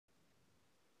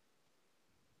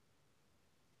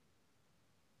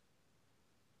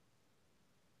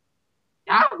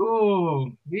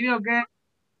cool. Video game.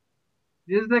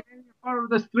 This is the part of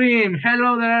the stream.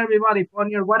 Hello there, everybody.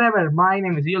 Pony or whatever. My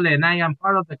name is Yule, and I am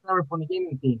part of the Clever Pony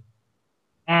Gaming team.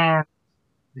 And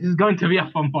this is going to be a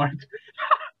fun part.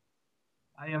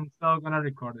 I am so gonna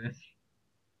record this.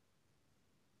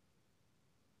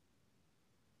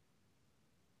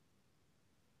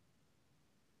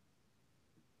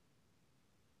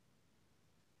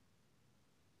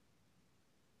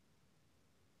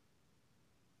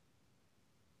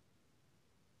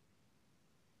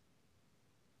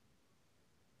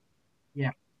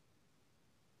 Yeah.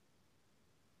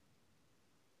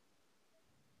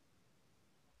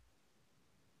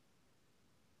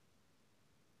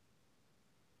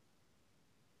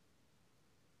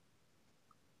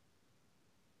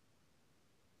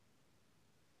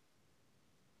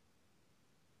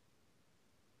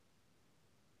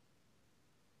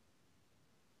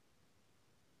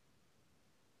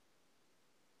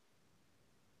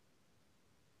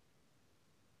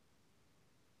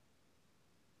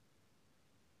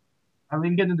 I'll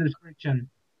link it in the description.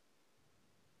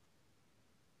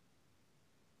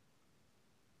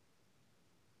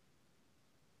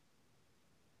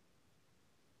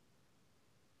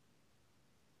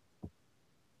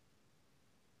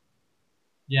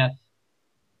 Yes.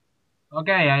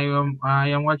 Okay, I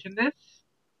am watching this.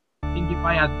 Pinkie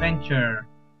Pie Adventure.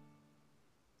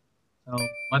 So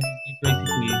what is this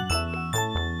basically?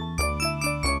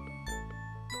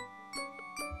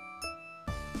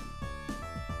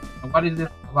 What is this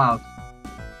about?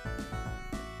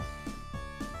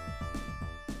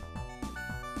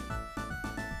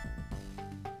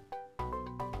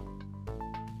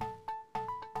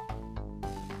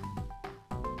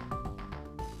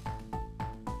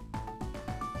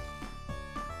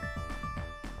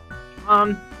 Come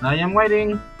on, I am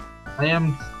waiting. I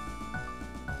am.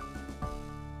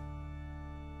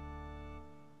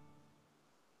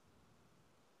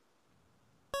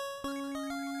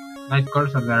 Nice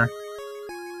cursor there.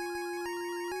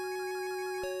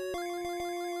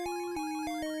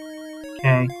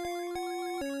 Okay.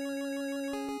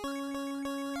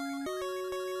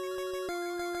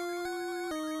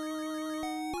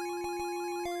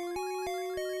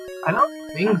 I don't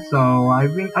think so. I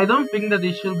don't think that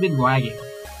it should be lagging.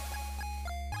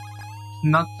 It's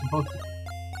not supposed to.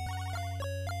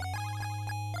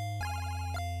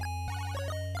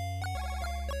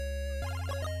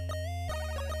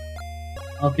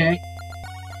 Okay.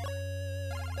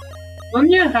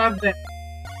 Don't you have the...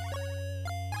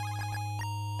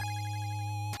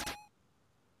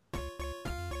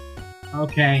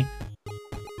 Okay.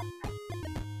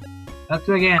 That's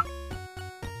again.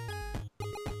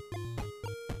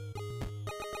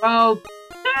 Well,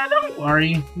 don't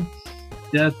worry. It's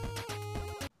just...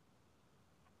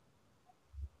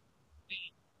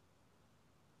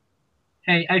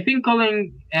 Hey, I think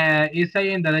Colin is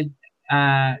saying that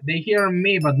they hear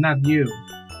me but not you.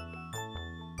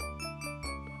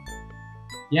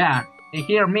 Yeah, they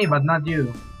hear me but not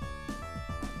you.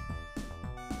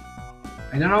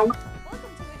 I don't know.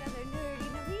 Welcome to another Nerdy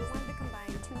Nubbies. I wanted to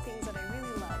combine two things that I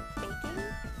really love, baking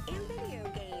and video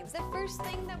games. The first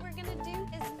thing that we're gonna do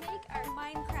is make our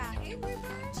Minecraft hamburger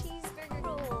cheeseburger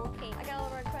roll cake. I got a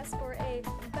little request for a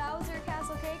Bowser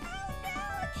Castle cake. Oh no,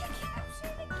 you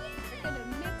captured again. We're gonna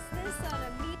mix this on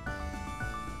a meat.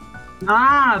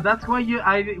 Ah, that's why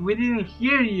we didn't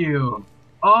hear you.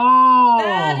 Oh,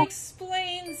 that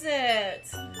explains it.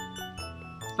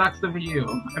 Sucks for you.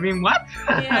 I mean, what?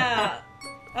 Yeah.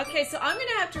 Okay, so I'm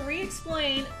gonna have to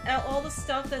re-explain all the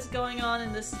stuff that's going on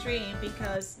in the stream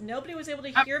because nobody was able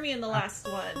to hear me in the last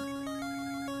one.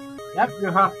 Yep,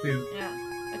 you have to. Yeah.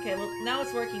 Okay, well now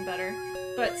it's working better.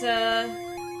 But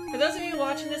for those of you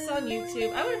watching this on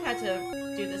YouTube, I would have had to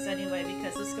do this anyway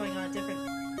because this is going on a different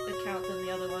account than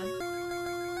the other one.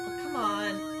 Oh, come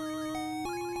on.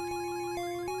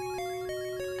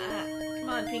 Ah, come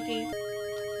on, Pinky.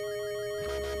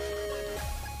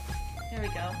 There we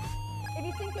go. If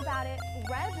you think about it,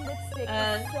 red lipstick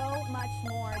is so much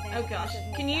more than. Oh gosh,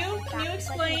 can you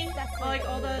explain like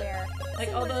all the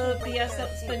BS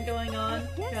that's been going on?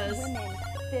 Because women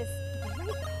this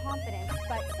great confidence,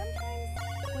 but sometimes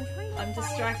when trying to I'm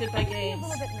distracted by games. A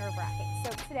little bit nerve-wracking.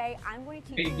 So today I'm going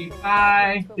to teach you.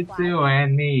 Goodbye, it's you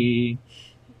and me.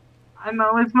 I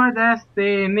know it's my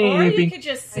destiny. Or you could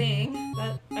just sing.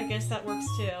 That I guess that works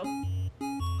too.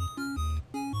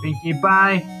 Pinkie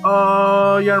Pie,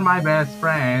 oh, you're my best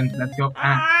friend. Let's go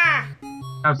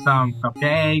have some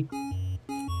cupcakes.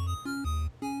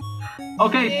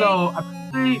 Okay, so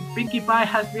apparently Pinkie Pie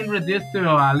has been reduced to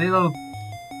a little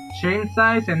chain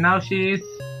size, and now she's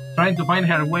trying to find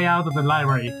her way out of the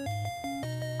library.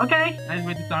 Okay, nice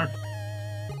way to start.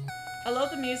 I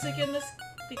love the music in this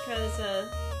because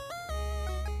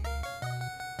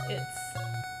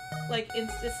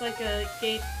it's like a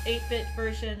 8-bit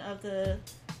version of the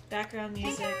background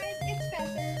music. Hey guys, it's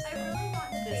Bethers. I really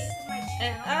want to This- thank my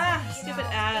and- channel. stupid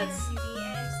ads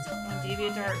on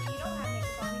DeviantArt. You don't have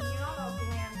makeup on, you're not all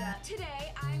glammed up.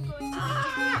 Today, I'm going to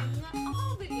be doing a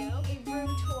whole video, a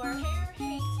room tour, Hair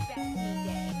Hates Bethany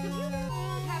Day.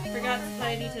 Having Forgot a that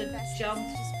I need to best jump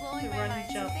is just blowing to my run mind,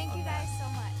 so jump thank on you that. guys so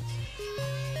much.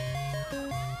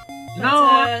 You But, know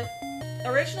what?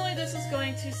 Originally, this was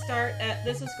going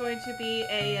to be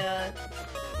a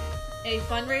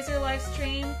fundraiser live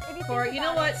stream for, you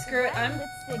know what, screw it, I'm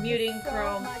muting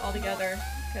Chrome altogether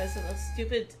because of those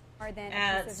stupid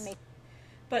ads.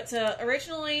 But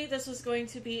originally, this was going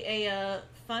to be a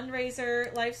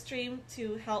fundraiser live stream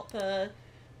to help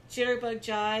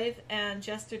JitterbugJive and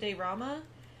JestreDeRama.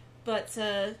 But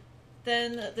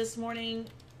then this morning,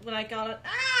 when I got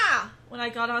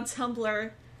on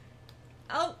Tumblr,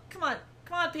 oh, come on,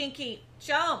 Pinky,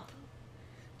 jump!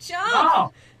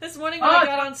 No. This morning when I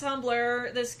got on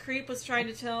Tumblr, this creep was trying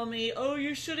to tell me, "Oh,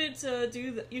 you shouldn't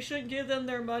you shouldn't give them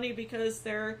their money because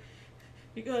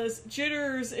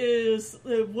Jitters is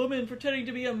a woman pretending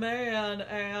to be a man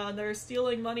and they're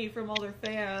stealing money from all their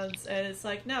fans." And it's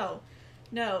like, no,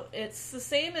 it's the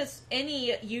same as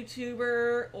any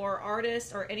YouTuber or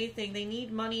artist or anything. They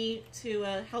need money to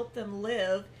help them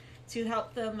live, to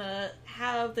help them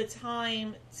have the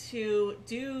time to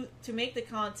make the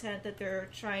content that they're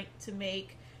trying to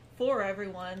make for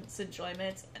everyone's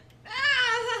enjoyment.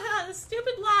 Ah, the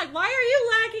stupid lag. Why are you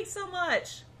lagging so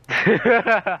much?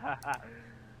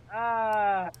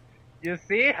 You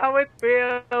see how it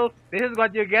feels? This is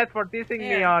what you get for teasing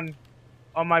me on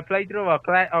my playthrough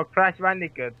of Crash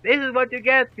Bandicoot. This is what you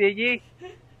get, Piggy.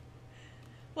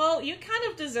 Well, you kind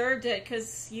of deserved it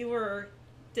because you were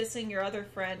dissing your other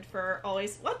friend for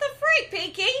always. What the freak,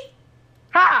 Pinky?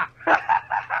 Ha!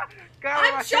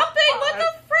 I'm jumping. What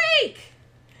the freak?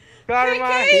 Karma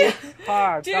Pinky, is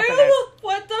hard, do doesn't it?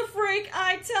 what the freak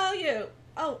I tell you.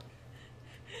 Oh,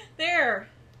 there.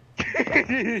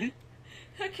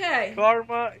 Okay.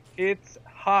 Karma, it's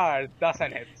hard,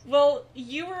 doesn't it? Well,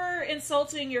 you were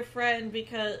insulting your friend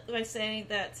by saying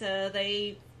that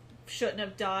they shouldn't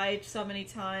have died so many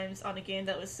times on a game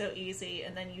that was so easy,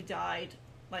 and then you died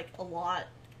like a lot.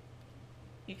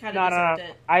 You kind of deserved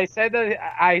it.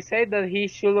 I said that he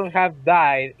shouldn't have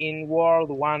died in World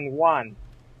 1-1.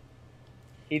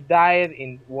 He died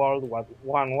in World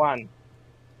 1-1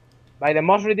 by the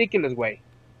most ridiculous way.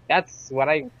 That's what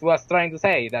I was trying to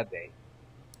say that day.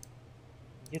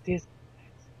 It is.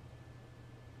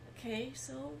 Okay,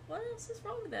 so what else is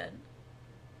wrong then?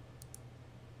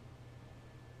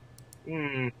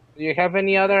 Do you have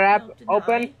any other app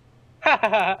open?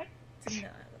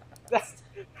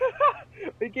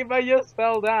 Vicky just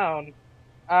fell down.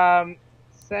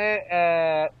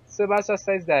 Subasa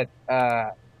says that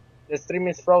the stream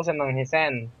is frozen on his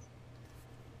end.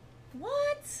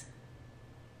 What?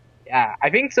 Yeah, I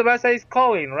think Subasa is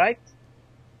calling, right?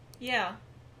 Yeah.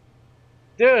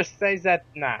 Dush says that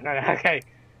no, okay.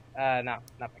 No,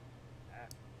 nothing.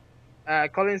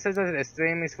 Colin says that the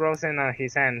stream is frozen on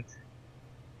his end.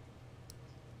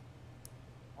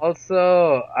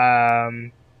 Also,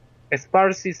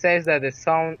 Sparcy says that the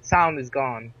sound is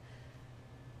gone.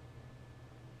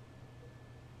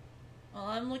 Well,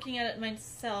 I'm looking at it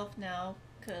myself now,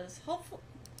 because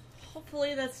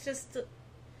hopefully that's just a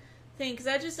thing, because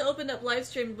I just opened up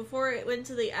Livestream. Before it went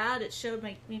to the ad, it showed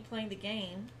me playing the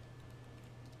game.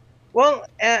 Well,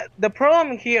 the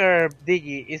problem here,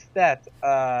 Digi, is that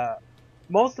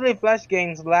mostly Flash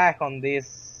games lag on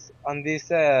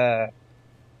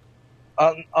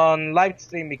live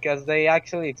stream because they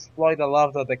actually exploit a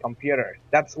lot of the computer.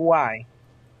 That's why.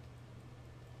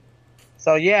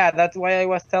 So yeah, that's why I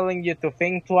was telling you to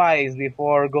think twice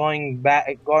before going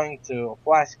to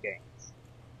Flash games.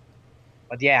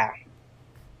 But yeah.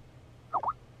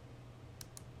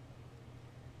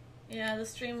 Yeah, the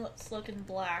stream looks looking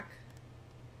black.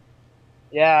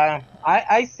 Yeah,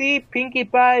 I see Pinkie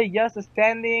Pie just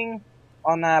standing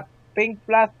on a pink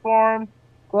platform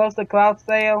close to Cloud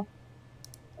Sail.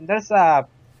 And there's a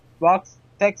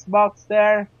text box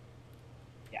there.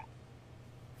 Yeah.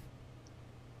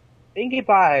 Pinkie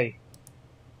Pie.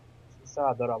 She's so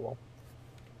adorable.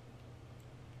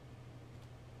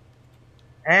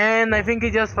 And I think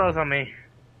he just froze on me.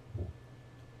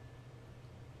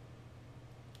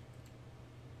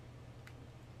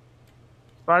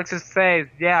 Sparks says,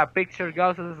 yeah, picture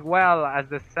goes as well as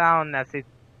the sound as it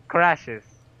crashes.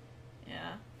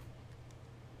 Yeah.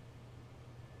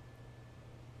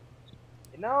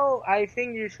 No, I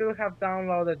think you should have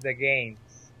downloaded the games.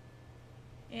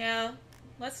 Yeah,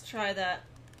 let's try that.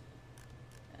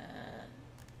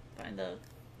 Find the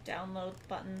download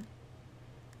button.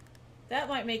 That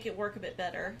might make it work a bit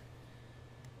better.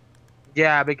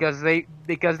 Yeah, because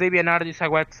DeviantArt is a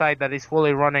website that is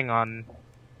fully running on.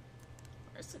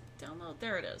 Where's the download?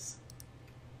 There it is.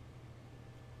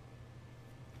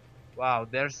 Wow,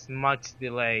 there's much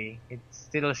delay. It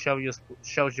still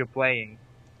shows you playing.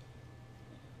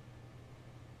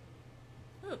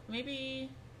 Oh, maybe...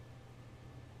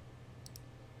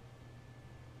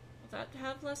 Will that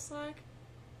have less lag?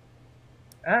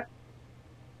 Huh?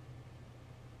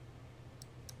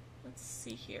 Let's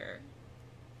see here.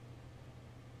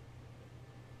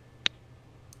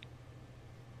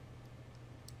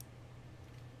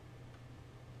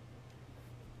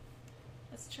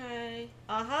 Let's try.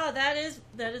 Aha, that is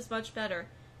much better.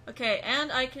 Okay,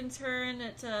 and I can turn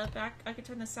it back. I can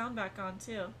turn the sound back on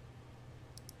too,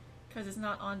 because it's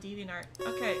not on DeviantArt.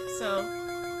 Okay, so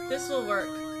this will work.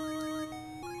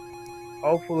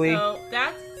 Hopefully.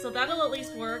 So that'll at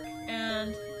least work,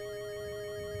 and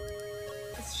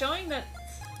it's showing that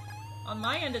on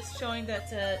my end. It's showing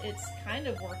that it's kind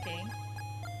of working.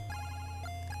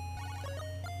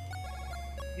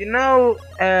 You know,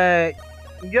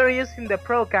 you're using the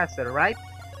Procaster, right?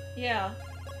 Yeah.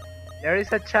 There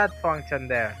is a chat function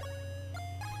there.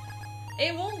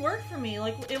 It won't work for me.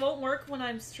 Like, it won't work when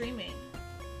I'm streaming.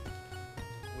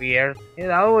 Weird. It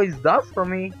always does for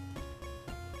me.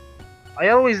 I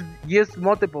always use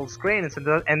multiple screens,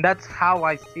 and that's how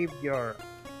I see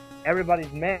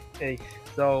everybody's message.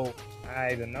 So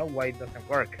I don't know why it doesn't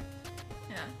work.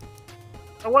 Yeah.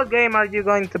 So what game are you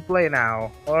going to play now,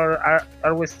 or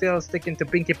are we still sticking to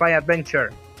Pinkie Pie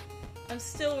Adventure? I'm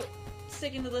still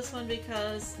sticking to this one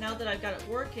because now that I've got it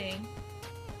working.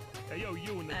 Hey, yo,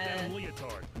 you in the damn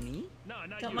leotard. Me? Nah,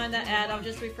 not Don't you. mind that ad. I'm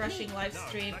just refreshing live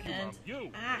stream and you.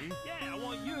 ah. Yeah, I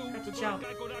want you Got to to jump. go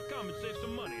to Geico.com and save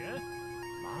some money, huh?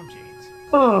 Mom jeans.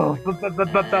 Oh.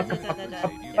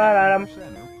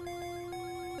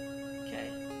 Okay.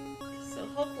 So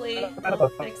hopefully it'll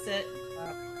fix it.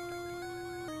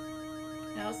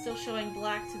 Now it's still showing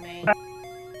black to me.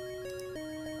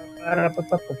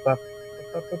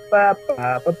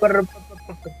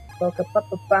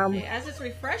 Okay, as it's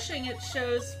refreshing, it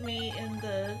shows me in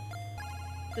the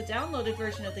downloaded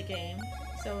version of the game,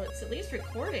 so it's at least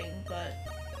recording. But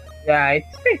Yeah,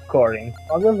 it's recording.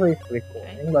 Obviously, it's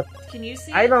recording, okay. but Can you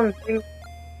see? I don't think.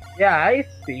 Yeah, I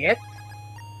see it.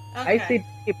 Okay. I see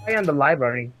Pinkie Pie in the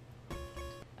library.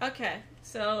 Okay,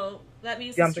 so that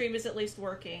means Yeah, the stream is at least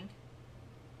working.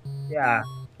 Yeah,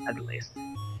 at least.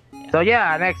 Yeah. So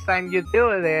yeah, next time you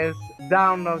do this,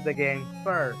 download the game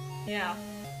first. Yeah.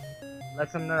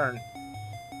 Lesson learned.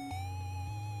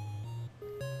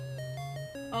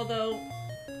 Although,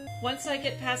 once I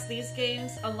get past these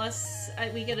games, unless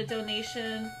we get a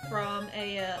donation from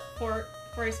for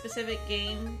a specific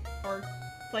game, or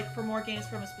like for more games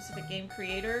from a specific game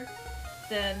creator,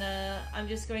 then I'm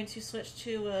just going to switch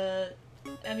to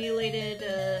emulated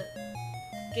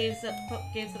games that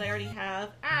I already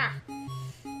have. Ah.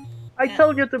 I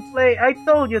told you to play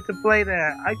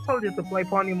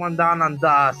Pokemon Dawn and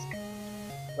Dusk,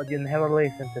 but you never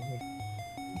listened to me.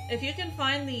 If you can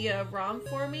find the ROM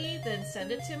for me, then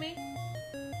send it to me.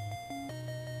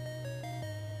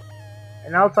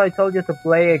 And also I told you to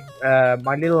play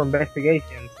My Little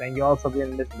Investigations, and you also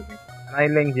didn't listen to me. And I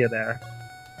linked you there.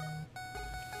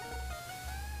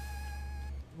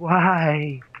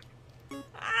 Why?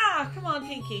 Ah, come on,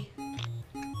 Pinky.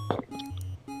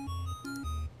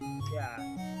 Yeah,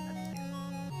 that's it.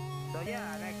 So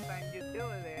yeah, next time you do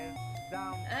this,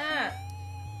 down. Ah.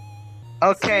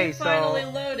 Okay, Stream so finally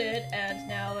loaded, and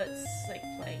now it's like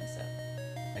playing. So,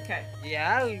 okay.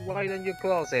 yeah, why don't you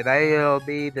close it? I'll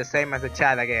be the same as the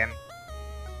chat again.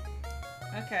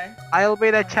 Okay. I'll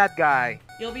be the chat guy.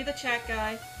 You'll be the chat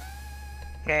guy.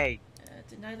 Okay.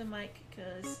 Deny the mic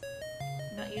because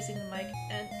I'm not using the mic.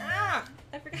 And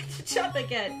I forgot to jump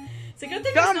again. It's a good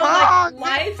thing there's no like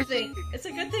live thing. It's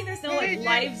a good thing there's no like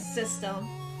live system.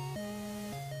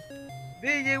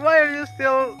 DJ, why are you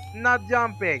still not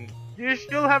jumping? You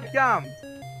should have jumped.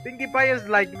 Pinkie Pie is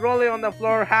like rolling on the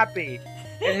floor happy.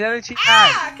 And then she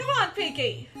died. Come on,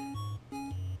 Pinky!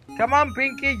 Come on,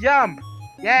 Pinkie, jump!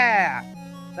 Yeah!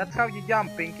 That's how you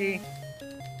jump, Pinkie.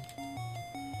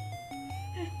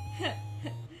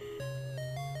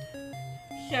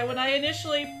 Yeah, when I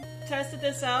initially tested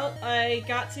this out, I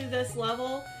got to this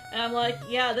level, and I'm like,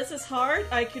 yeah, this is hard.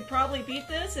 I could probably beat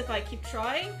this if I keep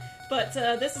trying, but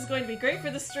this is going to be great for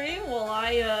the stream while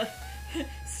I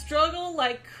struggle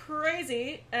like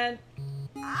crazy, and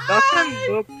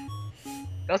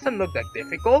doesn't look that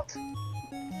difficult.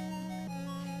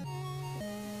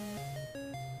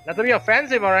 Not to be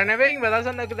offensive or anything, but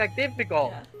doesn't look that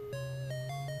difficult. Yeah.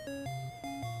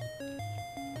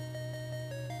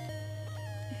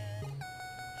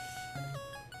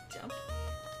 Jump.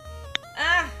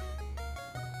 Ah!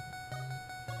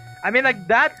 I mean, like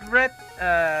that red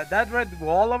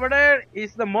wall over there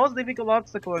is the most difficult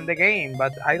obstacle in the game,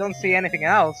 but I don't see anything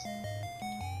else.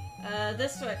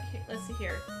 This way. Let's see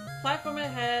here. Platform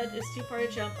ahead is too far to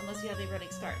jump unless you have a running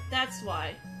start. That's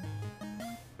why.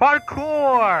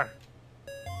 Parkour!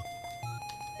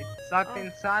 It sucked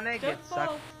in Sonic, Don't it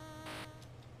sucked.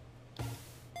 fall.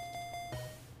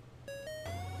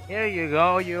 Here you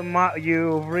go,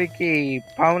 you freaky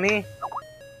pony.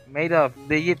 Made of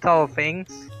digital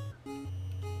things.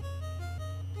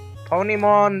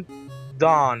 Ponymon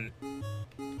Dawn.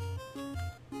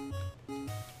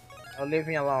 Oh, leave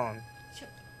me alone. Chip.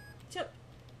 Chip.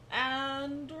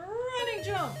 And running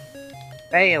jump.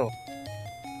 Fail.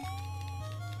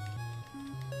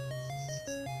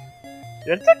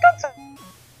 There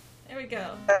we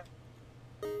go.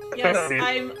 Yes,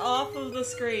 I'm off of the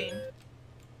screen.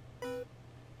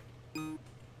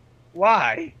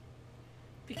 Why?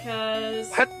 Because...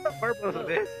 What's the purpose of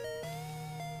this?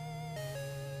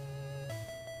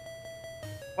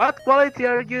 What quality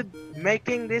are you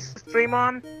making this stream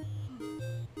on?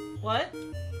 What?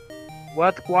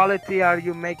 What quality are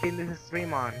you making this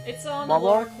stream on? It's on Mobile?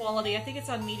 lower quality. I think it's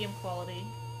on medium quality.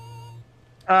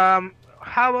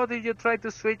 How about if you try to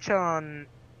switch on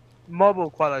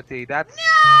mobile quality? No!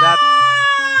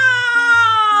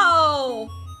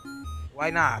 Why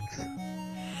not?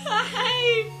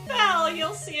 I fell.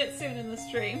 You'll see it soon in the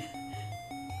stream.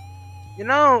 You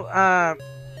know,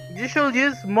 you should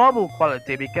use mobile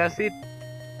quality because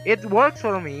it works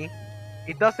for me.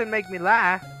 It doesn't make me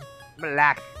laugh.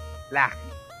 Laugh.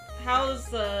 How's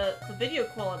the video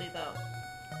quality though?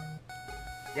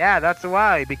 Yeah, that's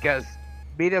why, because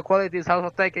video quality is also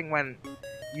taken when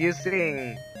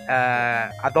using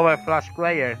Adobe Flash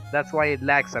Player. That's why it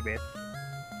lags a bit.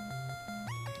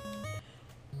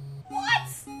 What?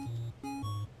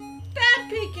 Bad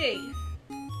Peaky!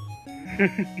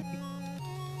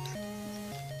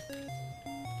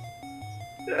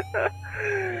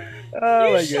 Oh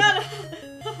You my shut god.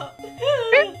 up!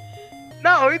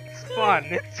 No, it's fun.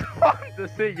 It's fun to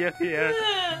see you here.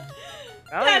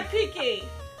 Bad Peaky!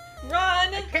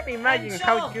 Run! I can't imagine and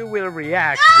how jump. you will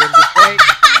react when you play.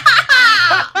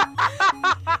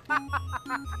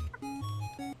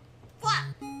 What?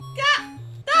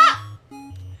 Ah!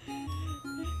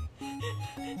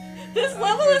 This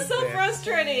level is so bad.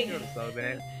 frustrating. You're so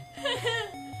bad.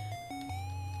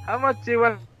 How much you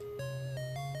want?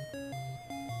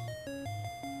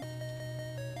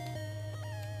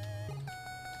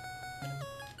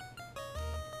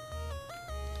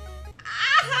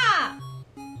 Aha!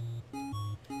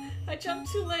 I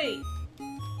jumped too late.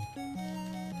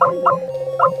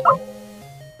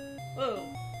 Whoa.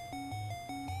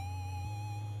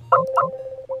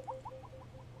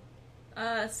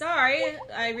 Sorry.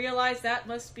 I realized that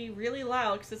must be really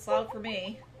loud because it's loud for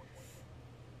me.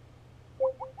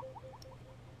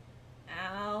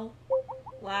 Ow.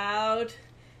 Loud.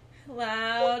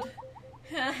 Loud.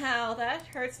 Ow, that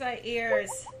hurts my ears.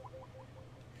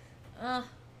 Ugh.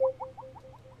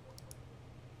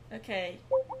 Okay.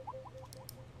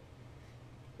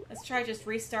 Let's try just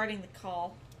restarting the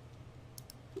call.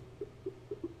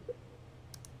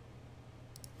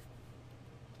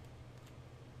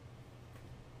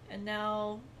 And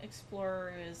now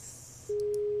Explorer is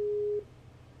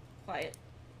quiet.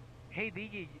 Hey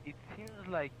Digi, it seems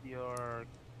like your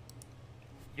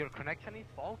connection is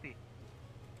faulty.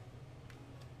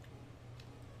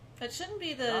 That shouldn't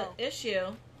be the No.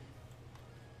 issue.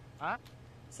 Huh?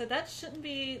 So that shouldn't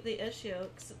be the issue.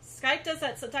 Skype does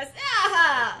that sometimes.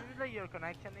 Ah! It seems like your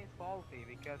connection is faulty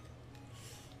because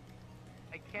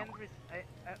I can't.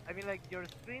 I mean, like your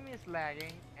stream is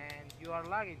lagging and you are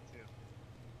lagging too.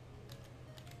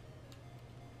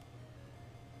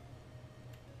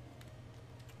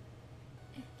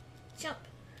 Jump,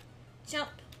 jump,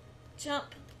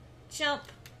 jump, jump,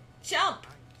 jump.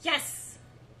 Yes.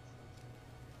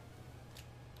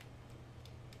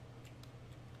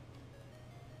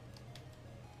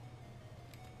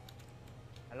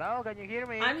 Hello, can you hear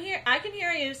me? I'm here. I can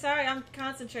hear you. Sorry, I'm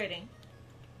concentrating.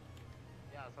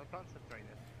 Yeah, so concentrated.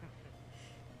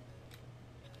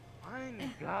 My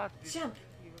God. this Jump. is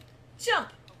even- Jump,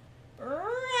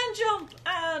 run, jump,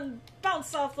 and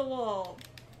bounce off the wall.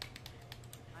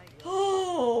 my God.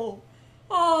 Oh,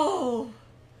 oh.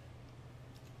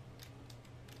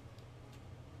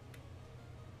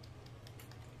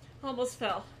 Almost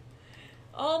fell.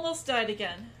 Almost died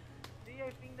again. See,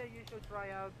 I think that you should try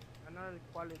out another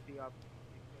quality option.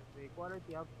 Because the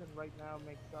quality option right now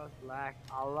makes us lag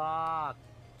a lot.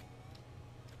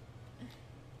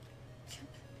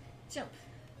 Jump.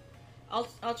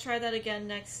 I'll try that again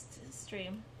next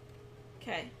stream.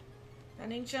 Okay.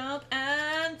 Running jump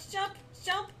and jump,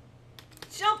 jump,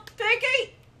 jump,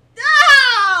 Pinky!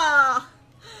 Ah!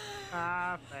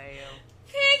 Ah, fail.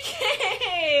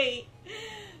 Pinky!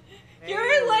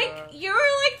 You're like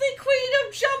the queen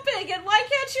of jumping, and why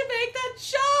can't you make that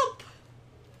jump?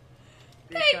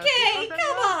 Pinky,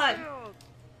 come on!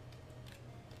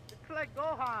 It's like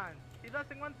Gohan. He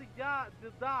doesn't want to dodge.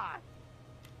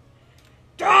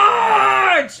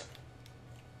 Dodge!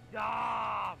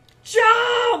 Jump!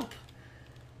 Jump!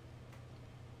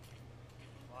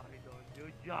 Why don't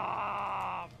you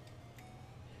jump?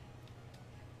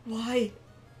 Why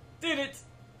didn't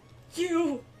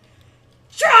you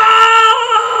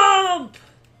jump?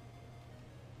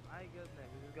 My goodness,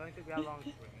 this is going to be a long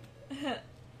stream.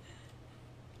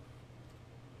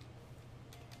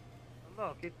 Oh,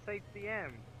 look, it's 8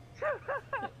 p.m.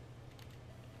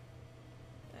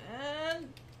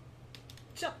 And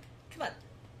jump. Come on.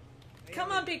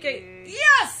 Come on, PK. 3,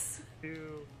 Yes!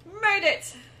 2. Made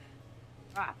it!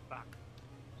 Ah, fuck.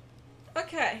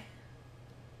 Okay.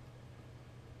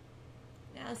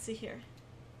 Now let's see here.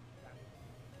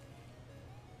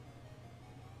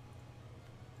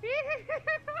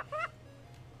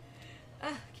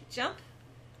 Okay, jump.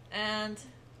 And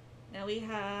now we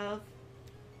have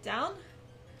down.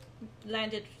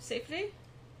 Landed safely.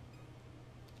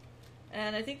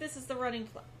 And I think this is the running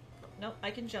nope,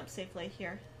 I can jump safely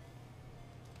here.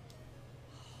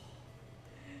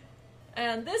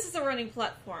 And this is a running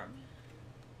platform.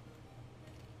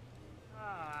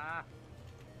 Ah.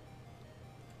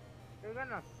 You're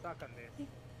gonna suck on this.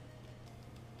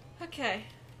 Okay.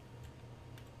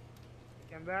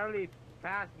 I can barely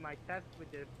pass my test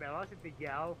with the velocity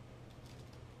gel.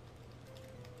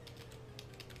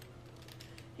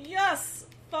 Yes!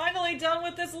 Finally done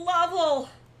with this level!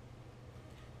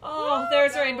 Oh,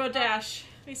 there's Rainbow Dash.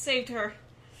 We saved her.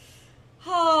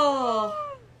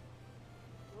 Oh.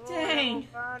 Dang.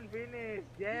 Fun finish.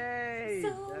 Yay.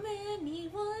 So many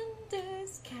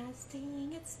wonders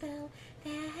casting its spell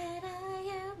that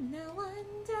I am no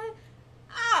wonder.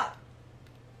 Ah!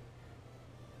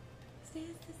 Is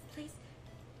this place?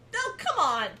 Oh, come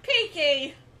on,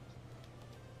 Pinky!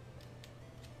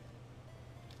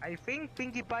 I think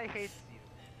Pinkie Pie hates you.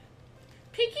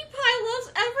 Pinkie Pie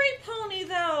loves every pony,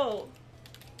 though.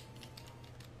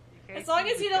 She hates As long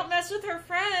you as you don't mess with her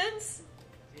friends.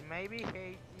 She maybe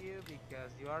hates you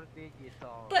because you are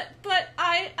digital. But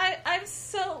I'm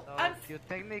so I'm you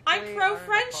technically I'm pro are the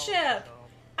friendship. pony, so-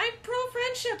 I'm pro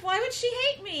friendship. Why would she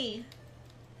hate me?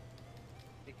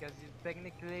 Because you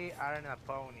technically aren't a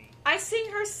pony. I sing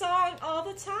her song all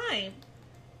the time.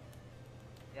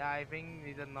 Yeah, I think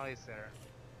it annoys her.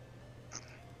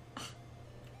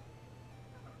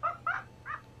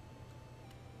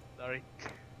 Sorry.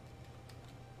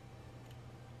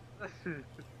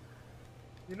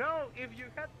 You know, if you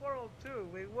had World 2,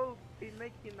 we will be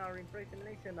making our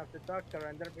impersonation of the Doctor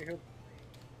and Derbyhood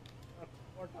of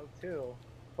Portal 2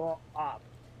 go up.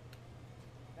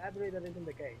 Sadly, that isn't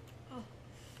the case. Oh.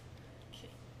 Okay.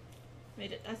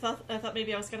 Made it. I thought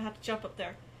maybe I was gonna have to jump up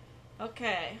there.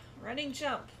 Okay. Running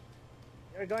jump.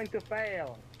 You're going to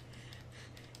fail.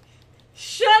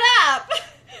 Shut up!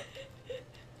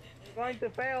 You're going to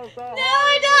fail so hard. No,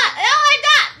 I'm not! No, I'm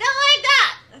not! No, I'm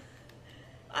not!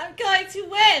 I'm going to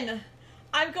win!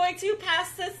 I'm going to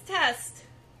pass this test.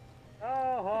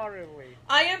 Oh, horribly.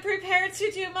 I am prepared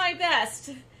to do my best.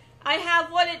 I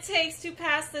have what it takes to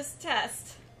pass this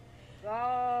test. So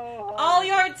horribly. All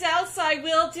your doubts I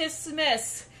will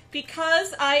dismiss,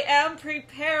 because I am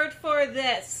prepared for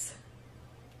this.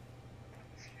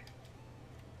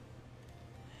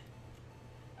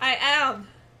 I am.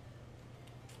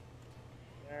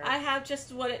 I have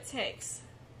just what it takes.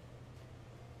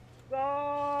 So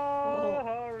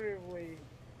horribly.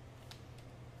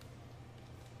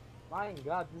 My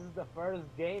God, this is the first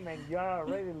game and you're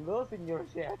already losing your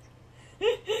shit.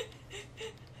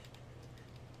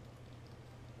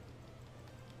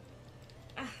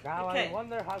 Now Okay. I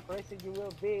wonder how crazy you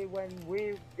will be when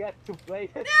we get to play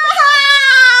it. No!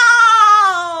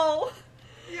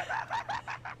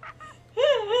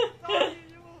 Sorry,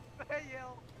 you will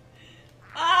fail.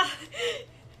 Ah.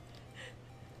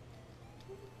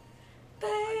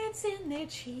 Birds in their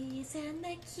trees and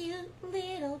the cute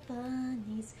little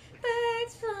bunnies.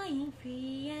 Birds flying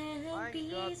free and My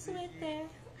bees God, with Vicky. their...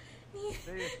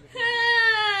 Seriously.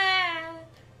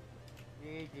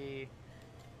 GG.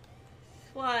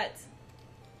 What?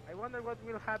 I wonder what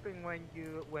will happen when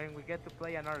we get to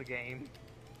play another game.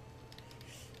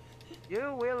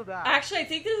 You will die. Actually, I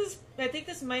think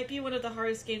this might be one of the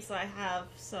hardest games that I have.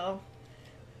 So.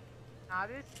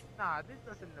 This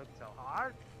doesn't look so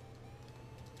hard.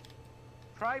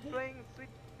 Try playing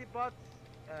Sweetie Bot's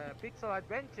Pixel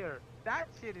Adventure. That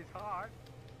shit is hard.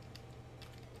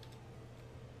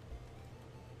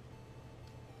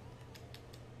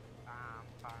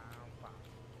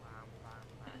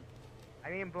 I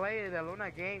mean, play the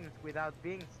Luna games without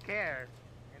being scared,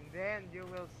 and then you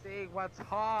will see what's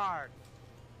hard.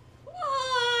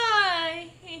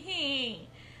 Why? Pinky!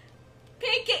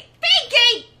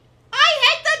 Pinky! I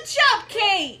hit the jump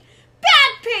key!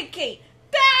 Bad Pinky!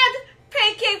 Bad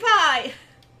Pinkie Pie!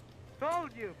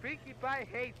 Told you, Pinkie Pie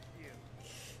hates you.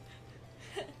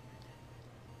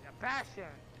 The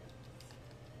passion.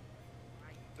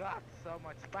 My God, so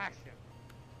much passion.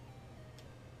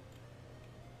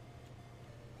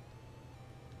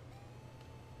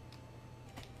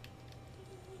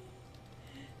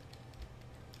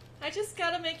 I just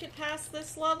gotta make it past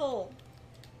this level.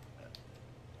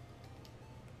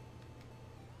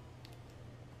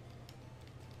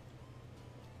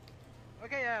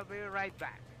 Okay, I'll be right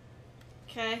back.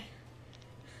 Okay.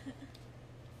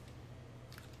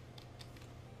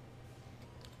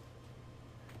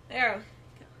 There.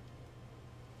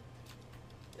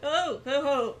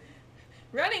 Oh.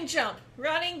 Running jump.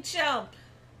 Running jump.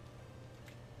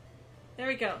 There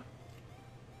we go.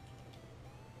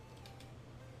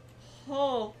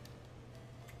 Oh.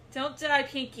 Don't die,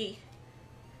 Pinky.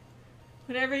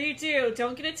 Whatever you do,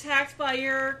 don't get attacked by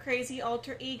your crazy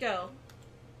alter ego.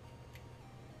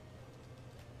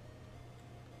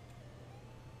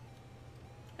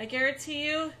 I guarantee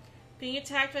you, being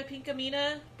attacked by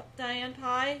Pinkamena, Diane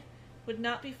Pie, would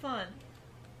not be fun.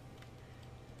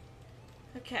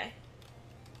 Okay.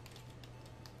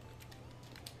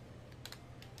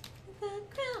 The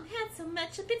crown had so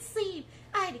much up its sleeve.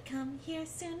 I'd come here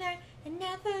sooner and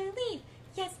never leave.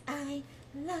 Yes, I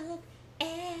love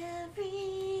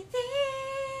everything.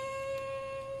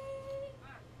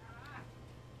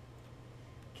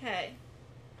 Okay.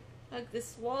 Hug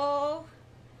this wall.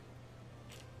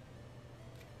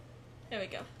 There we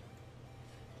go.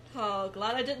 Oh,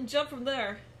 glad I didn't jump from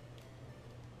there.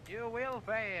 You will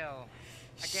fail.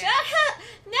 Again. Shut up!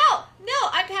 No!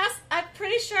 I'm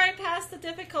pretty sure I passed the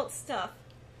difficult stuff.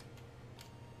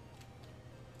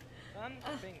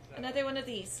 Another one of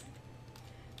these.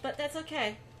 But that's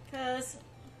okay, because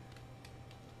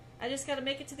I just gotta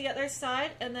make it to the other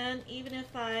side, and then even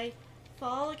if I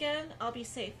fall again, I'll be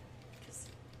safe.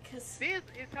 Cause this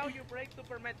is how you break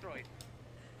Super Metroid.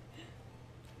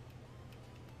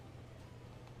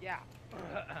 Yeah.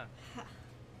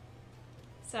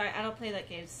 Sorry, I don't play that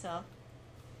game, so.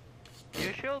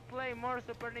 You should play more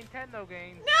Super Nintendo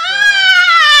games. No!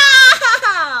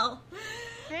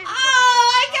 Oh,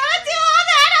 I gotta do all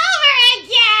that over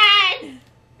again!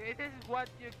 This is what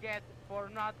you get for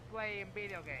not playing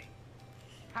video games.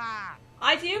 Ha!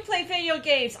 I do play video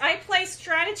games. I play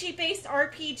strategy-based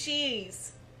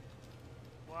RPGs.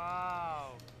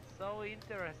 Wow, so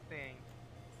interesting.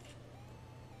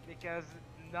 Because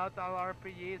not all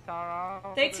RPGs are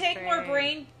all They the take same. more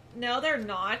brain. No, they're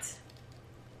not.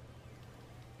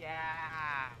 Yeah.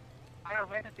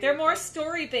 They're more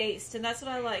story-based, and that's what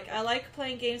I like. I like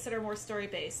playing games that are more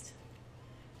story-based.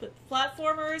 But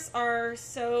platformers are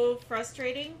so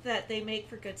frustrating that they make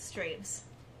for good streams.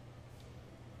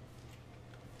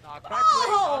 No,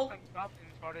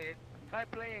 try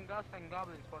playing Ghosts and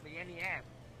Goblins for the NES.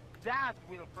 That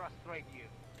will frustrate you.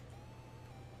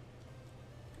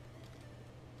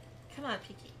 Come on,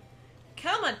 Pinky.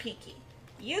 Come on, Pinky.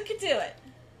 You can do it.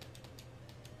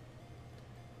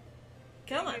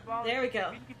 Come on. There we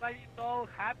go. Pinkie Pie is all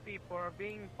happy for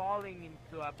being falling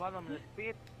into a bottomless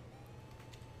pit.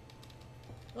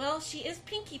 Well, she is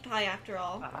Pinkie Pie after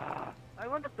all. I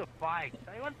wanted to fight.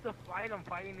 I'm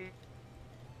fighting it.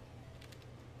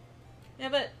 Yeah,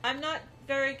 but I'm not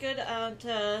very good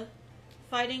at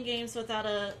fighting games without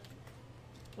a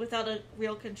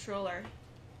real controller.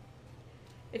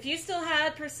 If you still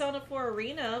had Persona 4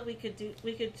 Arena, we could.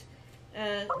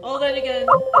 Oh, then again,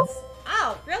 it's...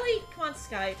 Ow, really? Come on,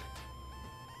 Skype.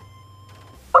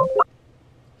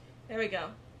 There we go.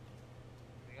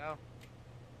 There we go.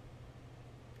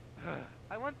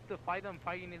 I want to fight him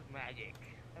fighting his magic.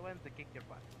 I want to kick your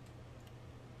butt.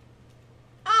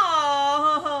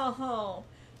 Oh,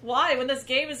 why? When this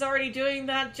game is already doing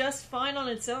that just fine on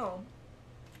its own.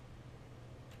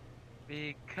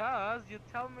 Because you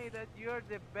tell me that you're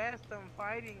the best on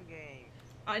fighting games.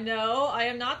 I know, I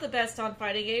am not the best on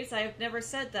fighting games. I have never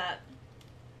said that.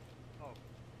 Oh.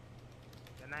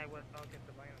 Then I was talking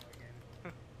to Vinyl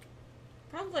again.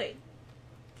 Probably.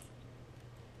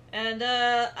 And,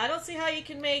 I don't see how you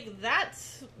can make that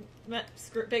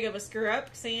big of a screw-up,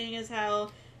 seeing as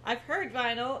how I've heard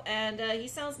Vinyl, and, he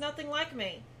sounds nothing like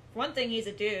me. For one thing, he's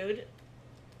a dude.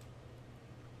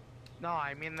 No,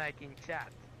 I mean like in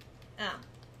chat. Oh.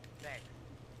 Text.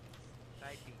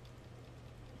 Typing.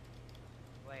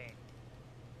 Playing.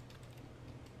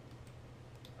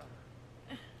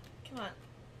 Come on.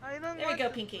 I don't There we want go,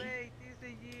 to Pinky. play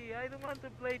TCG. I don't want to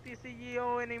play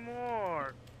TCGO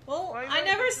anymore. Well, Why do I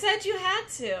never have to- said you had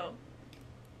to.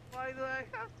 Why do I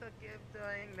have to keep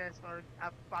doing this for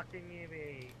a fucking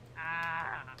EV?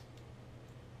 Ah.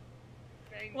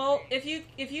 Thank Well, me.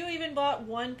 if you even bought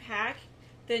one pack,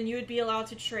 then you would be allowed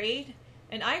to trade,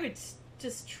 and I would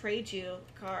just trade you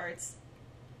cards.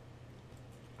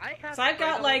 I have So I've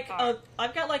got like cards.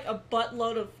 a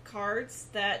buttload of cards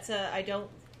that I don't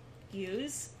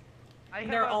use. I And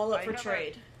have they're a- all up I for have a-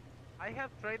 trade. I have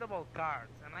tradable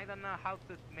cards, and I don't know how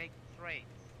to make trades.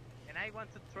 And I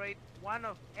want to trade one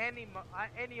of any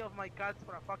of my cards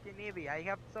for a fucking Eevee. I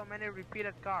have so many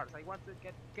repeated cards. I want to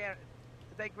to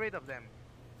take rid of them.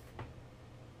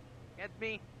 Get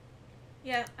me?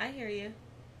 Yeah, I hear you.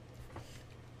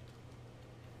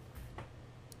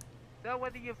 So,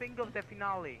 what do you think of the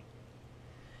finale?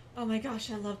 Oh my gosh,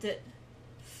 I loved it.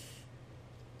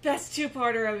 Best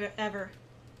two-parter ever.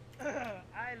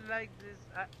 I like this.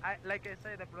 I like I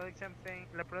said, the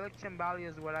production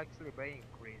values were actually very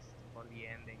increased for the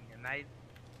ending, and I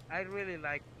really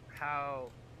like how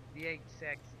the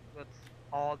HX puts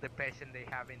all the passion they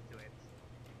have into it.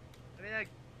 I mean, like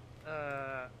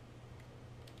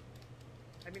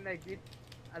it's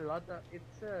a lot of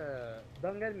it's.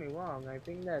 Don't get me wrong.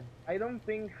 I don't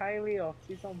think highly of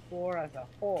season 4 as a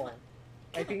whole.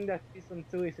 I think that season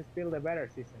 2 is still the better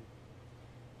season.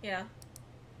 Yeah.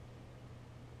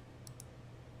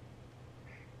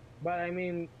 But I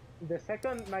mean,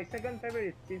 my second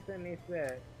favorite season is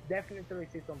definitely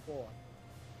season 4,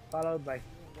 followed by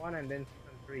season 1 and then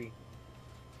season 3.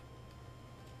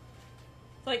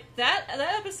 Like that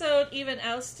episode even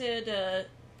ousted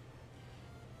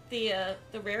the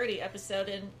Rarity episode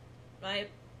in my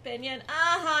opinion.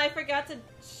 I forgot to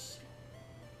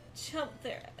jump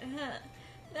there.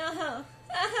 No.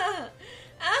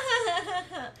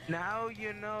 Now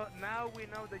you know. Now we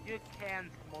know that you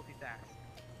can't multitask.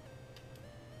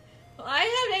 Well, I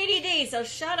have ADD, so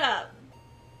shut up.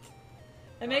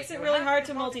 It makes it really hard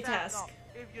to multitask. No,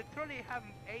 if you truly have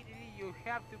ADD, you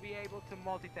have to be able to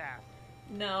multitask.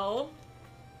 No.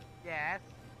 Yes,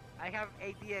 I have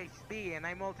ADHD and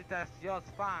I multitask just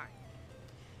fine.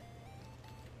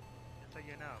 Just so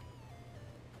you know.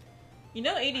 You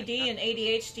know ADD and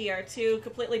ADHD are two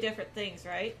completely different things,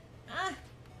 right?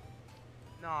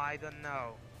 No, I don't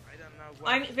know. I don't know what.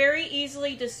 I'm very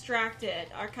easily distracted.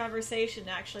 Our conversation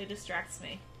actually distracts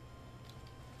me.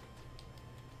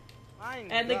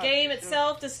 And the game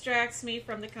itself distracts me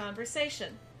from the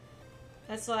conversation.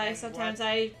 That's why And sometimes what-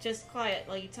 I just quiet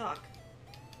while you talk.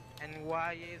 And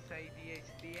why is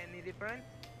ADHD any different?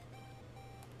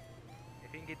 I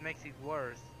think it makes it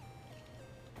worse.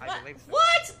 I What? believe so.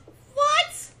 What?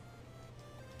 What?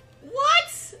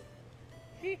 What?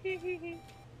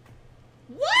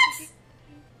 What?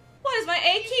 What, is my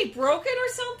A key broken or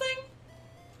something?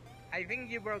 I think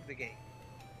you broke the game.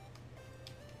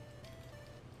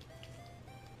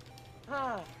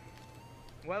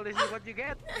 Well, this is what you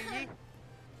get, Gigi.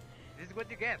 This is what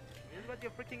you get. This is what you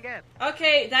freaking get.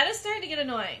 Okay, that is starting to get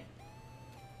annoying.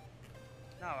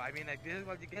 No, I mean, like, this is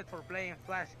what you get for playing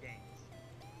Flash games.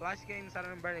 Flash games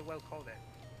aren't very well coded,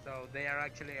 so they are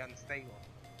actually unstable.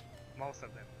 Most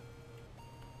of them.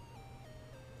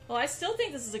 Well, I still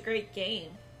think this is a great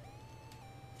game.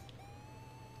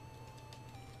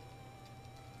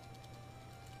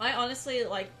 I honestly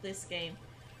like this game.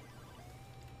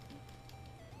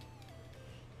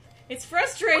 It's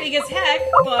frustrating as heck,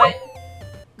 but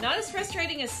not as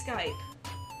frustrating as Skype.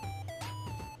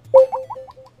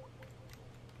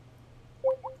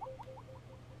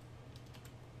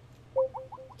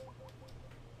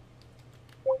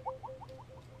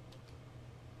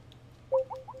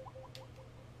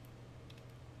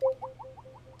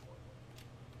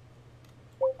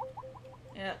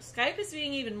 Yeah, Skype is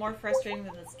being even more frustrating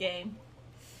than this game.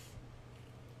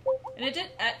 And it did...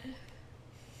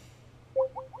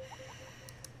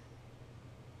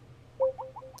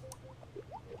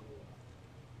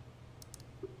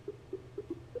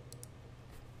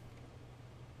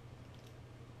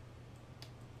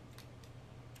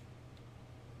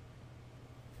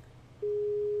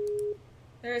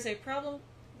 There is a problem.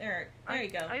 There you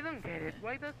go. I don't get it.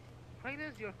 Why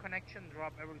does your connection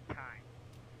drop every time?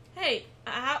 Hey,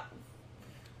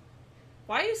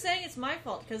 why are you saying it's my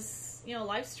fault? Because, you know,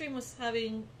 Livestream was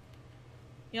having...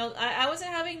 You know, I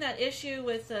wasn't having that issue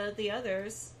with the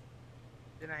others.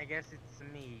 Then I guess it's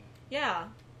me. Yeah.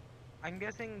 I'm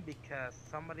guessing because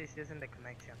somebody's using the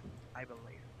connection, I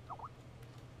believe.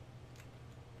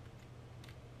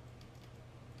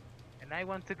 And I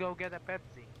want to go get a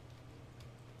Pepsi.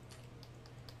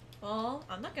 Well,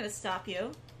 I'm not gonna stop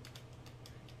you.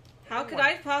 How could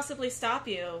I possibly stop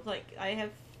you? Like,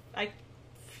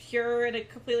 you're in a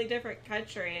completely different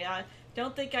country. I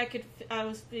don't think I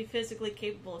was be physically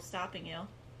capable of stopping you.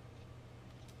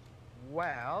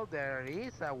 Well, there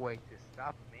is a way to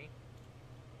stop me.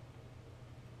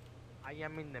 I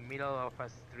am in the middle of a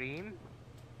stream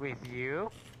with you.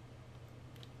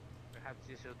 Perhaps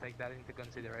you should take that into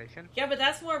consideration. Yeah, but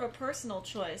that's more of a personal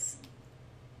choice.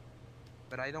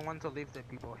 But I don't want to leave the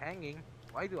people hanging.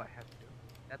 Why do I have to?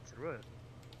 That's rude.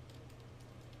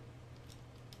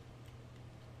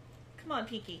 Come on,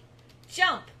 Pinky.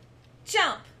 Jump!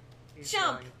 Jump!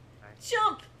 Jump!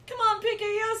 Jump! Come on, Pinky,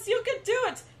 yes, you can do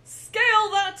it!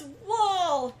 Scale that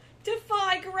wall!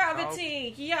 Defy gravity!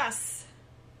 Nope. Yes!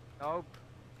 Nope.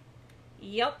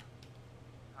 Yup.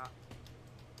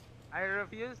 I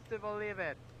refuse to believe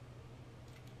it.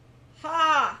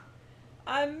 Ha!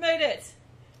 I made it!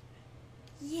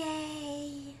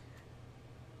 Yay!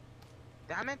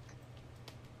 Damn it!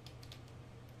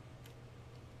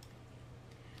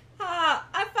 Ha!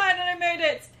 I finally made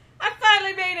it! I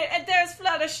finally made it! And there's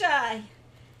Fluttershy!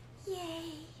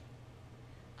 Yay!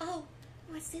 Oh,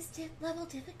 was this level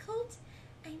difficult?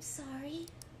 I'm sorry.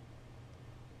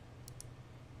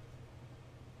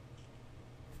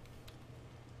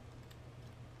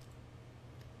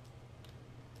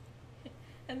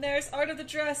 And there's Art of the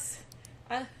Dress.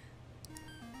 Come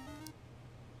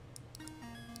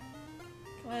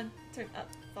on, turn up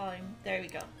volume. There we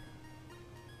go.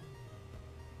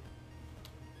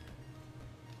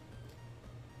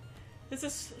 This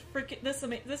is freaking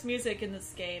this music in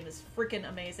this game is freaking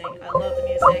amazing. I love the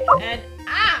music. And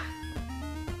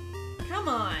come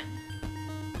on.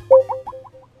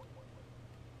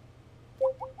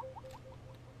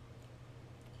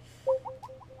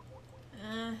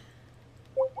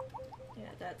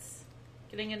 Yeah, that's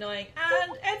getting annoying.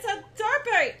 And it's a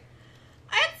derpy!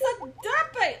 It's a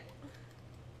derpy!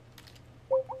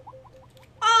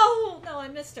 Oh, no, I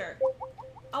missed her.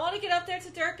 I want to get up there to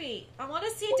Derpy. I want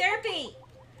to see Derpy.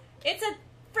 It's a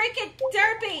freaking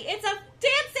Derpy. It's a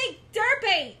dancing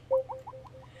Derpy.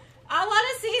 I want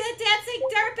to see the dancing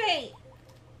Derpy.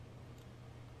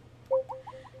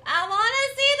 I want to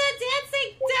see the dancing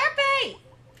Derpy.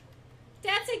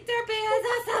 Dancing Derpy is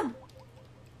awesome.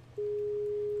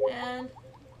 And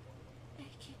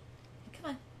come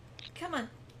on, come on,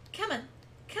 come on,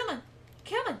 come on,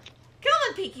 come on, come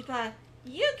on, Pinkie Pie.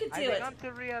 You can do it. I began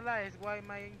to realize why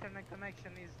my internet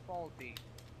connection is faulty.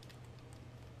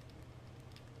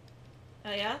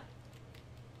 Oh yeah?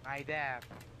 My dad.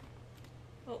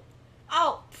 Oh,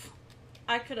 oh!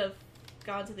 I could have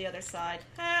gone to the other side.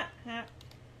 Ha ha.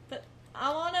 But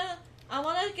I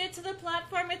wanna get to the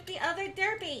platform with the other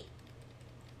derpy.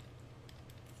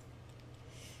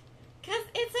 'Cause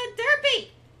it's a derpy.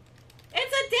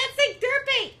 It's a dancing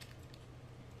derpy.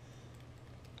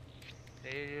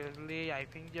 Seriously, I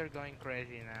think you're going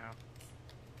crazy now.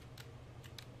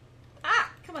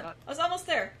 Ah, come on. I was almost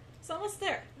there. It's almost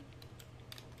there.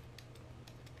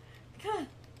 Come on.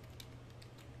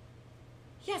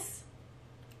 Yes.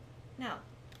 Now.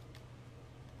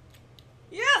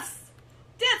 Yes!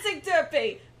 Dancing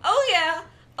derpy. Oh yeah.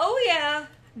 Oh yeah.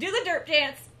 Do the derp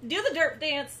dance. Do the derp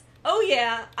dance. Oh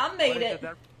yeah. I made it.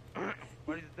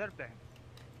 What is the derp dance?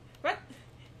 What?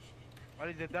 What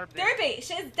is the derp dance? Derpy,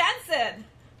 she's dancing.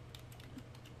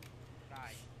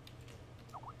 Guy.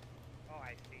 Oh,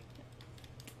 I see.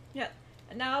 Yeah.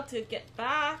 And now to get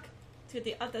back to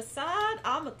the other side,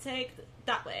 I'm gonna take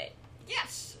that way.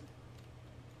 Yes.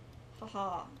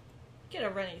 Haha. Get a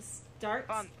running start.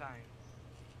 Fun times.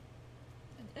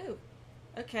 Oh.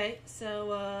 Okay.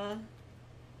 So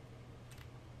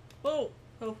whoa.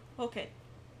 Oh. Okay.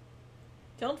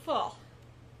 Don't fall.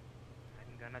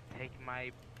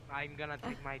 I'm gonna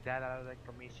take my dad out of the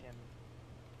commission.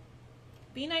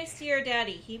 Be nice to your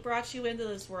daddy. He brought you into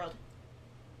this world.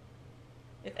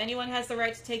 If anyone has the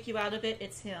right to take you out of it,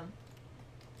 it's him.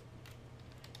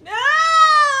 No!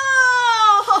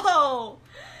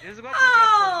 This is what you get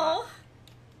for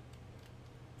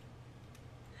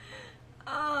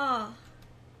Oh.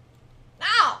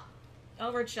 Ow!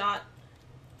 Overshot.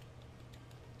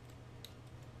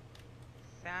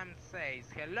 Sam says,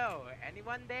 hello,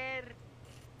 anyone there?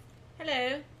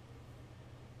 Hello.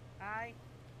 Hi.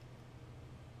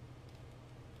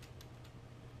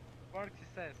 Foxy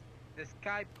says, the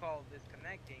Skype call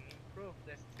disconnecting improved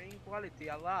the stream quality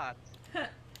a lot.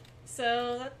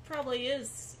 So that probably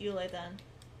is Yule then.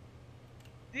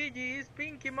 Digi is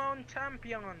Pinkymon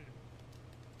champion.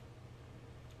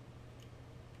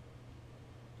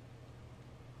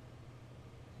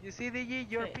 You see, Digi,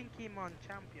 you're Okay. Pinkymon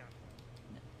champion.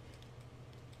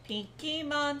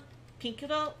 Pinkymon,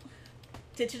 digital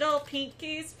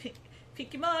pinkies,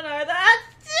 Pinkymon are the.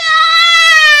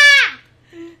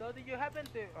 So do you happen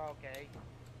to... Okay.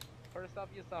 First off,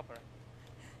 you suffer.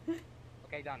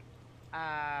 Okay, done.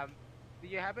 Do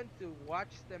you happen to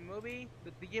watch the movie?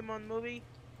 The Digimon movie?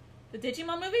 The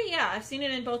Digimon movie? Yeah, I've seen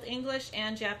it in both English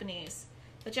and Japanese.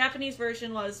 The Japanese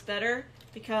version was better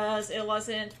because it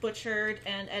wasn't butchered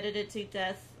and edited to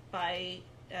death by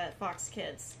Fox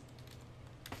Kids.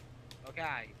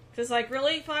 Okay. Because, like,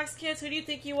 really, Fox Kids, who do you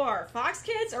think you are? Fox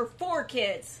Kids or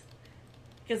 4Kids?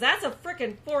 Because that's a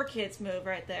frickin' 4Kids move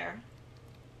right there.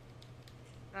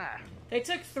 Ah. They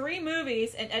took 3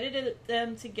 movies and edited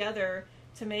them together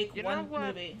to make one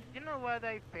movie. You know what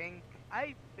I think?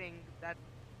 I think that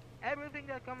everything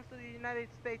that comes to the United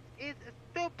States is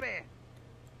stupid.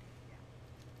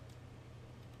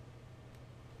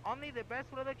 Only the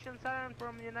best productions are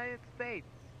from the United States.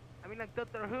 I mean, like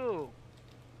Doctor Who,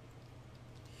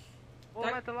 Full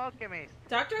Metal Alchemist.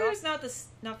 Doctor Who's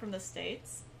not from the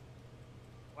States.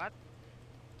 What?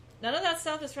 None of that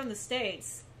stuff is from the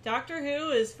States. Doctor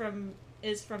Who is from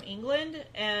England,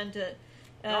 and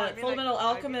Full Metal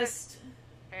Alchemist.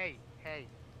 Hey.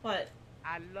 What?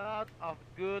 A lot of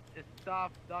good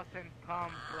stuff doesn't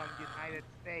come from the United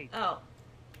States. Oh,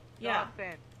 yeah,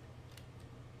 Doesn't.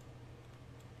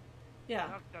 yeah.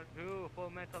 Doctor Who, Full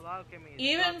Metal Alchemist.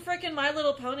 Even frickin' My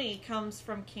Little Pony comes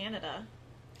from Canada.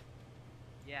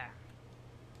 Yeah.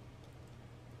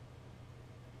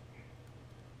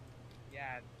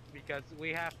 Yeah, because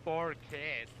we have 4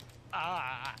 kids.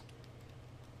 Ah.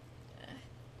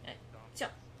 So,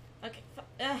 okay.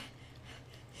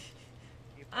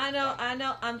 I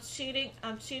know. I'm cheating,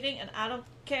 and I don't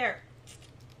care.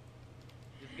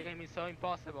 This game is so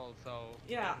impossible, so...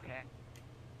 Yeah. Okay.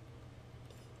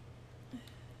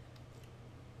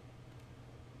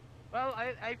 Well,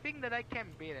 I think that I can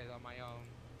beat it on my own,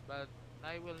 but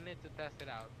I will need to test it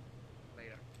out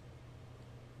later.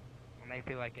 And I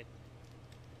feel like it.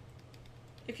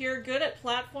 If you're good at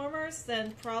platformers,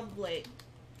 then probably.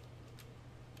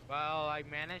 Well, I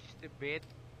managed to beat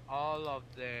all of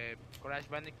the Crash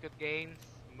Bandicoot games,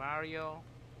 Mario,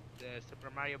 the Super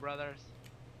Mario Brothers.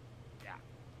 Yeah.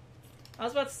 I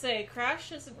was about to say,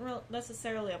 Crash isn't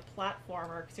necessarily a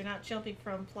platformer, because you're not jumping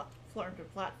from platform to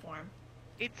platform.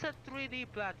 It's a 3D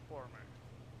platformer.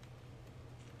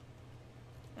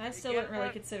 I still wouldn't really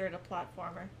consider it a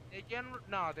platformer. The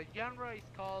genre is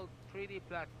called 3D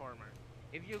platformer.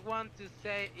 If you want to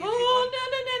say...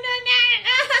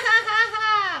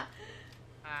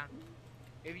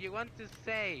 If you want to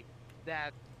say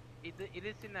that it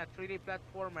is in a 3D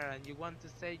platformer and you want to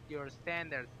say your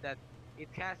standards that it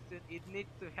needs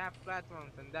to have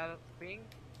platforms and that thing,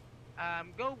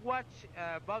 go watch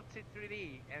Bubsy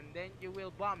 3D and then you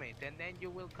will bomb it, and then you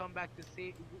will come back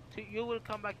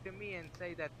to me and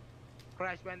say that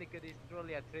Crash Bandicoot is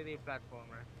truly a 3D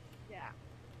platformer. Yeah.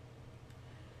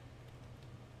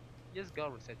 Just go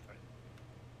research for it.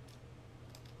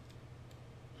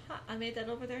 Ha, I made that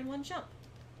over there in one jump.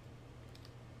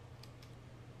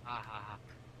 Ah.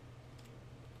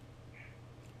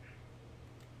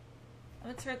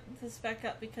 I'm gonna turn this back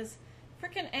up because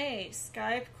frickin'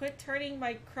 Skype, quit turning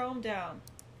my Chrome down.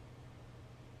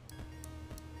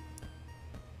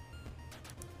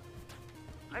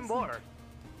 I'm bored.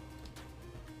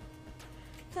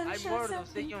 I'm bored of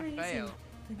seeing you fail.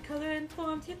 And color and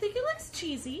form. Do you think it looks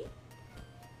cheesy?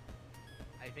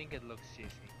 I think it looks cheesy.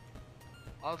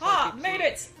 Also, Ha! Made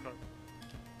it!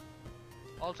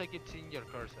 Also, keep seeing your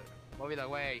cursor. Move it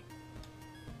away.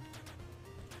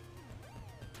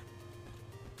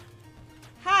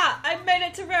 Ha! I made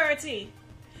it to rarity!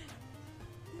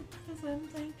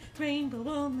 Something rainbow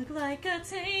won't look like a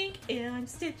tank. And I'm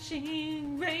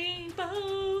stitching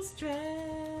Rainbow's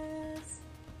dress.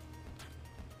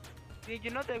 Did you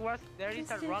know there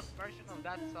is a rock version of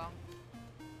that song?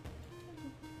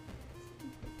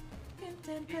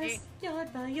 And press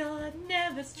yard by yard,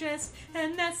 never stressed,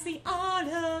 and that's the art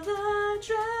of the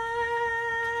dress.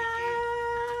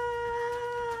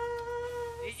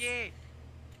 Gigi!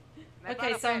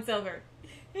 Okay, song's over.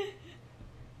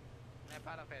 Snap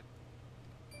out of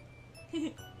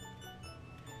it.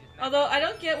 Although, I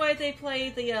don't get why they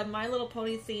play the My Little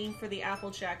Pony theme for the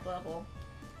Applejack level.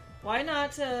 Why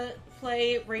not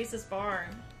play Race's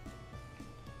Barn?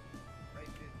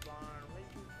 Race's barn,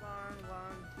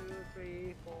 1, 2,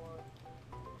 3, 4.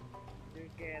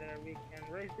 Together we can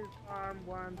race this farm,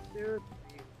 1, 2,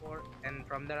 3, 4. And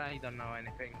from there I don't know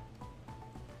anything.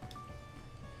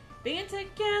 Being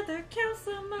together counts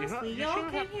the most. We all should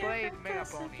can have hear played from Mega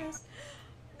coast to Pony. coast.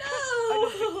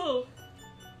 No!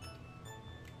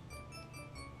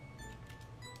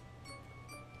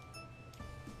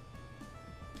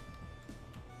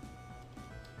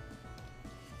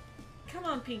 Come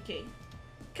on, Pinky.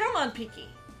 Come on, Pinky.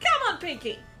 Come on,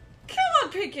 Pinky. Come on,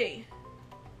 Pinky.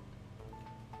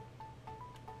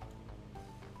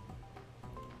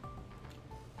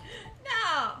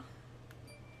 No!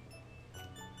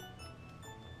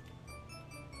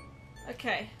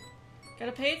 Okay.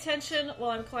 Gotta pay attention while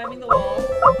I'm climbing the wall.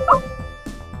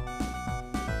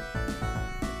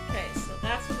 Okay, so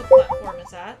that's where the platform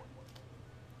is at.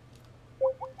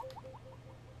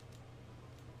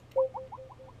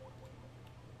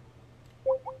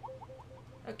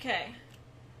 Okay.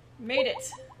 Made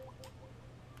it.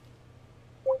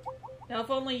 Now if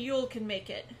only Yule can make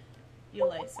it.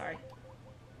 Yule, sorry.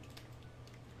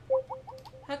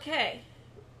 Okay.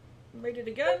 Made it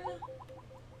again.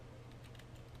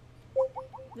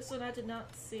 This one I did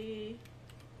not see.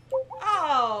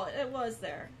 Oh, it was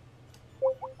there.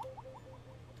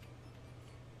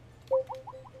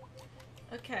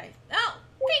 Okay. Oh,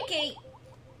 Pinky!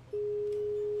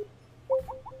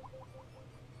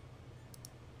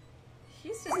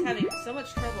 He's just having so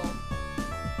much trouble.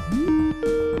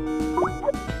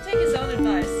 Take his own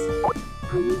advice.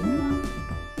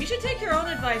 You should take your own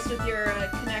advice with your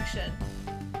connection.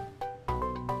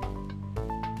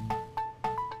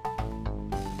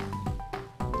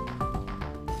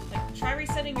 Like, try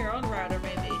resetting your own router,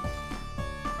 maybe.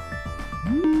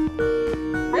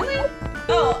 Really?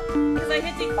 Oh, because I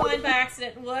hit decline by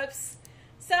accident. Whoops.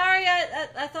 Sorry,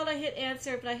 I thought I hit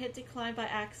answer, but I hit decline by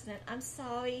accident. I'm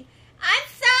sorry. I'm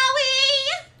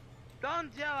sorry!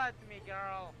 Don't yell at me,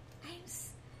 girl. I'm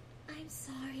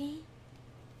sorry.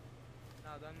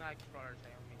 No, don't know explorers, I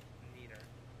don't mean neither.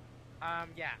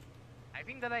 Yeah. I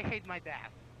think that I hate my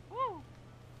death. Woo!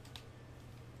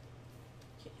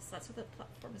 Okay, so that's where the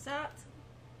platform is at.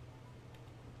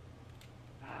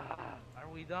 Are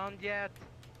we done yet?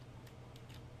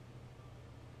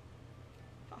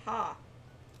 Haha.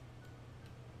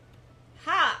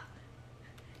 Ha!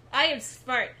 I am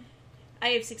smart. I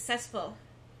am successful.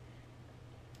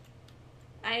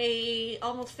 I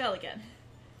almost fell again.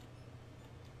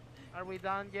 Are we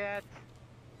done yet?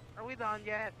 Are we done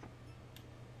yet?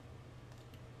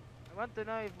 I want to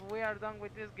know if we are done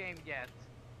with this game yet.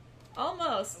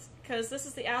 Almost, because this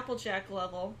is the Applejack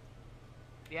level.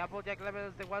 The Applejack level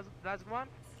is the last one?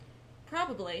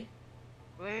 Probably.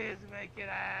 Please make it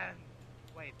end.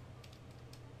 Wait.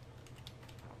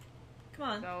 Come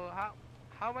on. So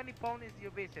how many ponies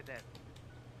you visited?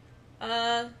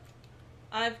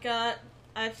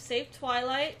 I've saved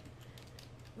Twilight,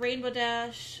 Rainbow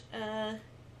Dash,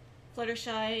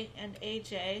 Fluttershy, and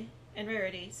AJ, and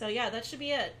Rarity. So yeah, that should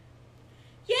be it.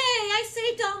 Yay! I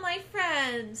saved all my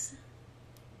friends!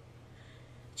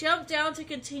 Jump down to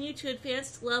continue to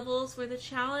advanced levels where the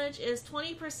challenge is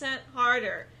 20%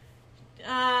 harder.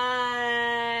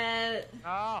 No!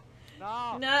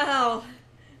 No! No!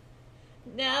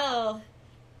 No!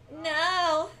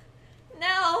 No!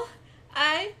 No!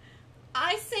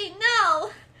 I say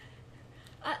no!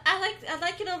 I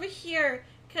like it over here,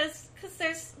 cause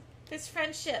there's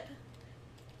friendship.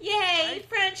 Yay,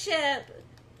 friendship!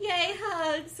 Yay,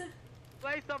 hugs!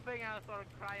 Play something else or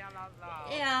cry out loud.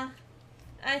 Yeah.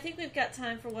 I think we've got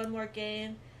time for one more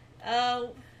game.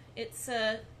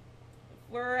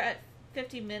 We're at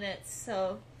 50 minutes,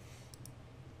 so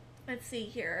let's see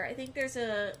here. I think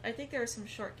there are some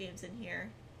short games in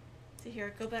here. So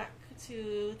here, go back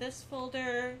to this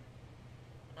folder.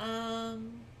 So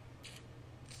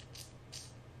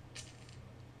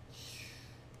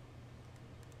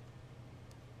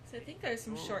I think there's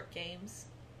some short games.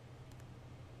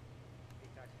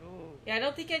 Yeah, I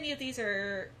don't think any of these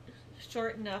are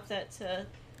short enough that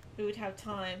we would have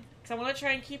time. Because I want to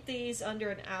try and keep these under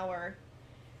an hour.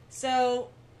 So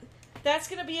that's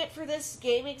going to be it for this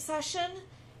gaming session.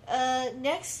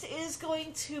 Next is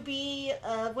going to be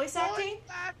voice acting.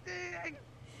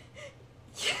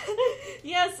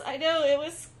 Yes, I know, it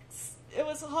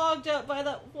was hogged up by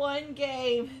that one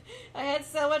game. I had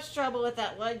so much trouble with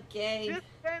that one game.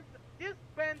 You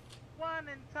spent one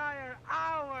entire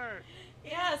hour.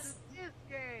 Yes. This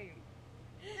game.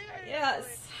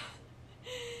 Yes.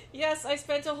 Yes, I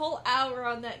spent a whole hour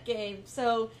on that game.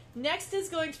 So next is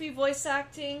going to be voice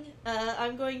acting.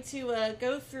 I'm going to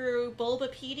go through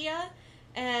Bulbapedia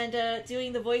and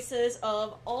doing the voices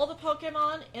of all the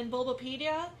Pokemon in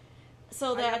Bulbapedia,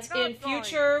 so that in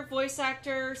future voice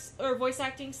actors or voice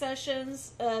acting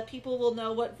sessions, people will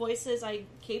know what voices I'm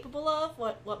capable of,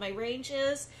 what my range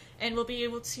is, and will be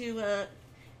able to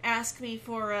ask me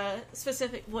for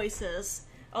specific voices.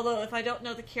 Although if I don't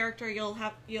know the character, you'll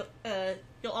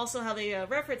also have a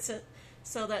reference it,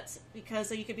 so that's because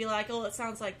you could be like, oh, it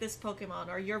sounds like this Pokemon,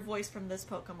 or your voice from this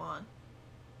Pokemon.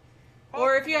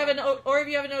 Or if you have an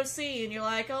OC and you're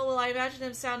like, oh well, I imagine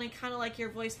him sounding kind of like your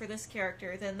voice for this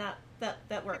character, then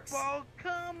that works. Oh,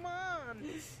 come on!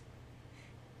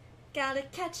 Gotta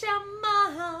catch 'em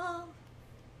all.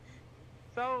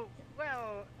 So,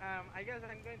 well, I guess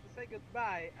I'm going to say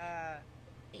goodbye.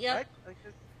 Yep. Right?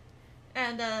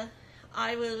 And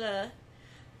I will.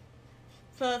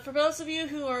 For those of you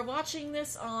who are watching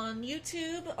this on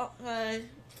YouTube,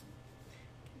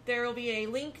 there will be a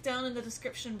link down in the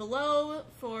description below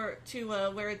to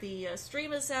where the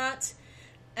stream is at,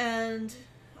 and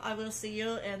I will see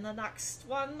you in the next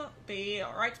one. Be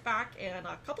right back in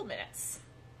a couple minutes.